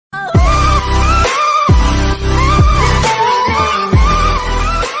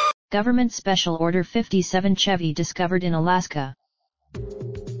Government Special Order 57 Chevy discovered in Alaska.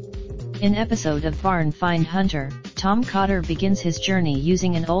 In episode of Barn Find Hunter, Tom Cotter begins his journey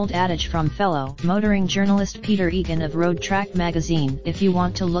using an old adage from fellow motoring journalist Peter Egan of Road Track magazine: if you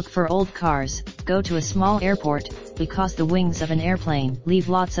want to look for old cars, go to a small airport, because the wings of an airplane leave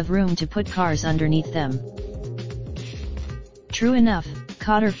lots of room to put cars underneath them. True enough,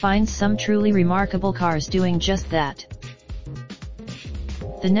 Cotter finds some truly remarkable cars doing just that.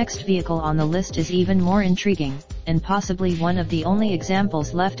 The next vehicle on the list is even more intriguing, and possibly one of the only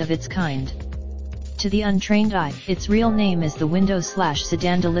examples left of its kind. To the untrained eye, its real name is the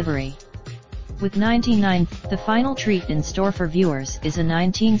window/sedan delivery. With 99, the final treat in store for viewers is a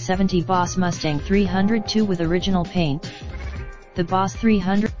 1970 Boss Mustang 302 with original paint. The Boss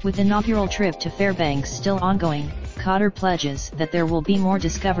 300, with inaugural trip to Fairbanks still ongoing, Cotter pledges that there will be more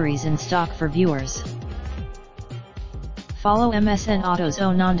discoveries in stock for viewers. Follow MSN Auto's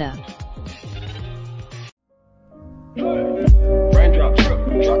Onanda. Raindrop,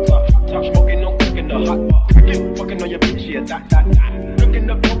 drop top, top smoking, no cooking the hot pot. Fucking on your bitch, yeah, that. Looking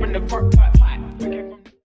up, open the park,